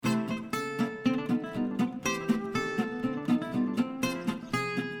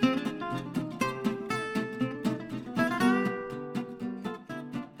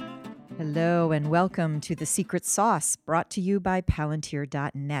Hello, and welcome to The Secret Sauce, brought to you by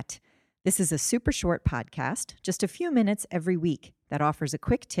Palantir.net. This is a super short podcast, just a few minutes every week, that offers a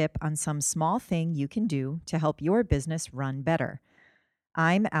quick tip on some small thing you can do to help your business run better.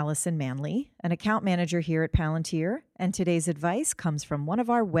 I'm Allison Manley, an account manager here at Palantir, and today's advice comes from one of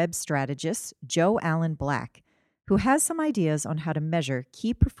our web strategists, Joe Allen Black, who has some ideas on how to measure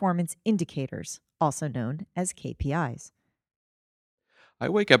key performance indicators, also known as KPIs. I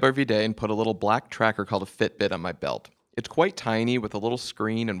wake up every day and put a little black tracker called a Fitbit on my belt. It's quite tiny with a little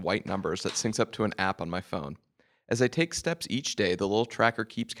screen and white numbers that syncs up to an app on my phone. As I take steps each day, the little tracker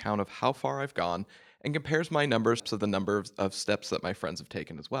keeps count of how far I've gone and compares my numbers to the number of steps that my friends have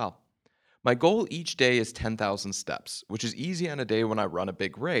taken as well. My goal each day is 10,000 steps, which is easy on a day when I run a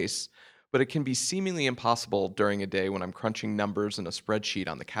big race, but it can be seemingly impossible during a day when I'm crunching numbers in a spreadsheet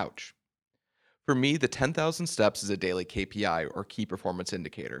on the couch. For me, the 10,000 steps is a daily KPI or key performance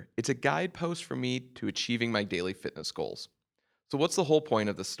indicator. It's a guidepost for me to achieving my daily fitness goals. So, what's the whole point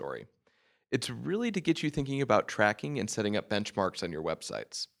of this story? It's really to get you thinking about tracking and setting up benchmarks on your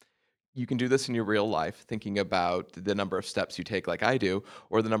websites. You can do this in your real life, thinking about the number of steps you take, like I do,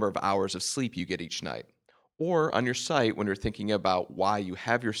 or the number of hours of sleep you get each night. Or on your site when you're thinking about why you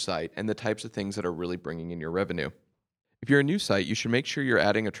have your site and the types of things that are really bringing in your revenue. If you're a new site, you should make sure you're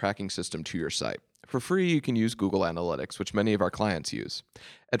adding a tracking system to your site. For free, you can use Google Analytics, which many of our clients use.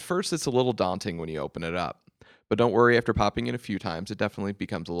 At first, it's a little daunting when you open it up, but don't worry, after popping in a few times, it definitely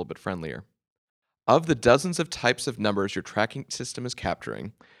becomes a little bit friendlier. Of the dozens of types of numbers your tracking system is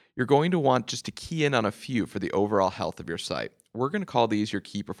capturing, you're going to want just to key in on a few for the overall health of your site. We're going to call these your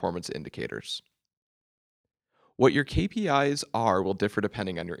key performance indicators. What your KPIs are will differ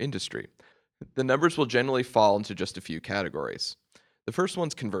depending on your industry. The numbers will generally fall into just a few categories. The first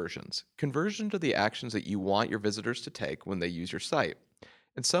one's conversions. Conversions are the actions that you want your visitors to take when they use your site.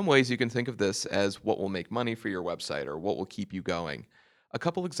 In some ways, you can think of this as what will make money for your website or what will keep you going. A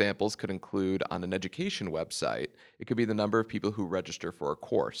couple examples could include on an education website, it could be the number of people who register for a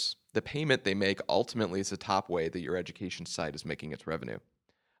course. The payment they make ultimately is the top way that your education site is making its revenue.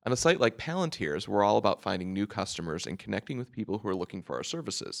 On a site like Palantir's, we're all about finding new customers and connecting with people who are looking for our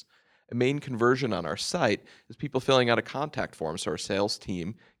services. A main conversion on our site is people filling out a contact form so our sales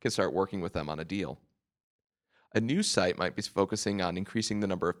team can start working with them on a deal. A new site might be focusing on increasing the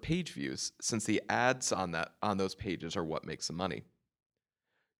number of page views, since the ads on those pages are what makes the money.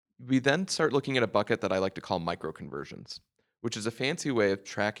 We then start looking at a bucket that I like to call micro conversions, which is a fancy way of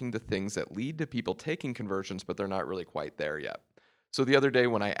tracking the things that lead to people taking conversions, but they're not really quite there yet. So the other day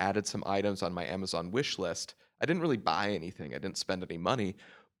when I added some items on my Amazon wish list, I didn't really buy anything, I didn't spend any money,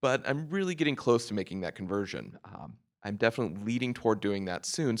 but I'm really getting close to making that conversion. I'm definitely leading toward doing that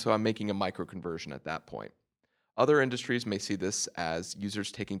soon, so I'm making a micro conversion at that point. Other industries may see this as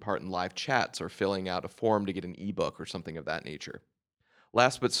users taking part in live chats or filling out a form to get an ebook or something of that nature.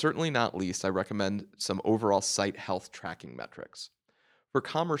 Last but certainly not least, I recommend some overall site health tracking metrics. For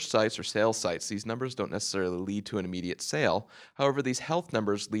commerce sites or sales sites, these numbers don't necessarily lead to an immediate sale. However, these health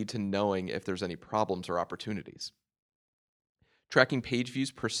numbers lead to knowing if there's any problems or opportunities. Tracking page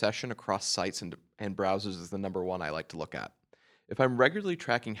views per session across sites and browsers is the number one I like to look at. If I'm regularly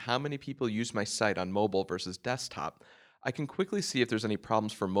tracking how many people use my site on mobile versus desktop, I can quickly see if there's any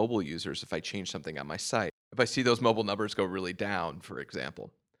problems for mobile users if I change something on my site. If I see those mobile numbers go really down, for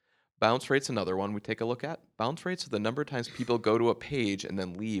example. Bounce rate's another one we take a look at. Bounce rates are the number of times people go to a page and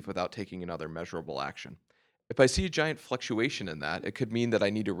then leave without taking another measurable action. If I see a giant fluctuation in that, it could mean that I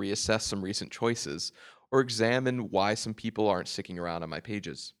need to reassess some recent choices or examine why some people aren't sticking around on my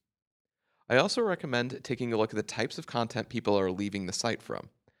pages. I also recommend taking a look at the types of content people are leaving the site from.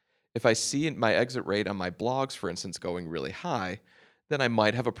 If I see my exit rate on my blogs, for instance, going really high, then I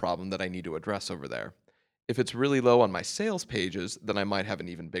might have a problem that I need to address over there. If it's really low on my sales pages, then I might have an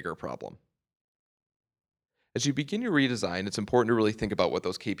even bigger problem. As you begin your redesign, it's important to really think about what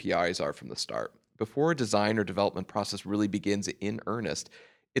those KPIs are from the start. Before a design or development process really begins in earnest,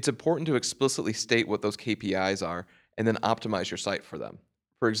 it's important to explicitly state what those KPIs are and then optimize your site for them.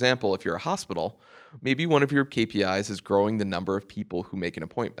 For example, if you're a hospital, maybe one of your KPIs is growing the number of people who make an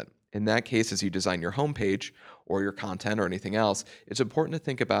appointment. In that case, as you design your homepage or your content or anything else, it's important to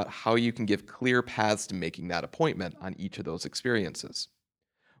think about how you can give clear paths to making that appointment on each of those experiences.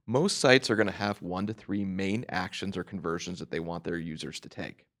 Most sites are going to have 1 to 3 main actions or conversions that they want their users to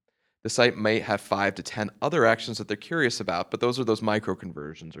take. The site may have 5 to 10 other actions that they're curious about, but those are those micro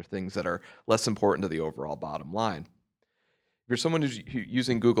conversions or things that are less important to the overall bottom line. If you're someone who's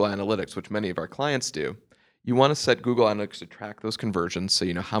using Google Analytics, which many of our clients do, you want to set Google Analytics to track those conversions so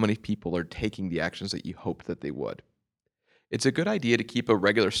you know how many people are taking the actions that you hoped that they would. It's a good idea to keep a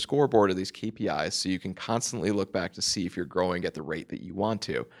regular scoreboard of these KPIs so you can constantly look back to see if you're growing at the rate that you want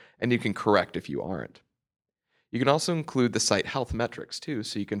to, and you can correct if you aren't. You can also include the site health metrics too,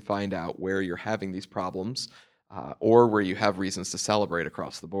 so you can find out where you're having these problems or where you have reasons to celebrate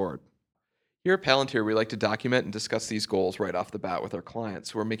across the board. Here at Palantir, we like to document and discuss these goals right off the bat with our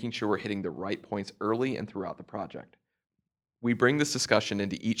clients, so we're making sure we're hitting the right points early and throughout the project. We bring this discussion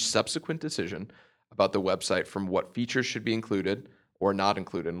into each subsequent decision about the website, from what features should be included or not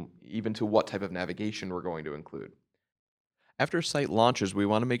included, and even to what type of navigation we're going to include. After a site launches, we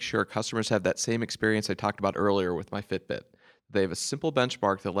want to make sure customers have that same experience I talked about earlier with my Fitbit. They have a simple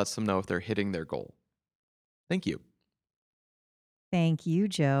benchmark that lets them know if they're hitting their goal. Thank you. Thank you,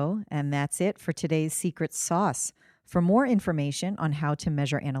 Joe. And that's it for today's secret sauce. For more information on how to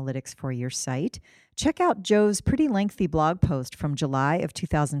measure analytics for your site, check out Joe's pretty lengthy blog post from July of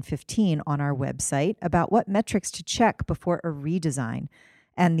 2015 on our website about what metrics to check before a redesign.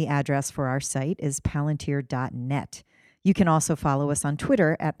 And the address for our site is palantir.net. You can also follow us on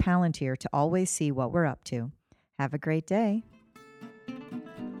Twitter at Palantir to always see what we're up to. Have a great day.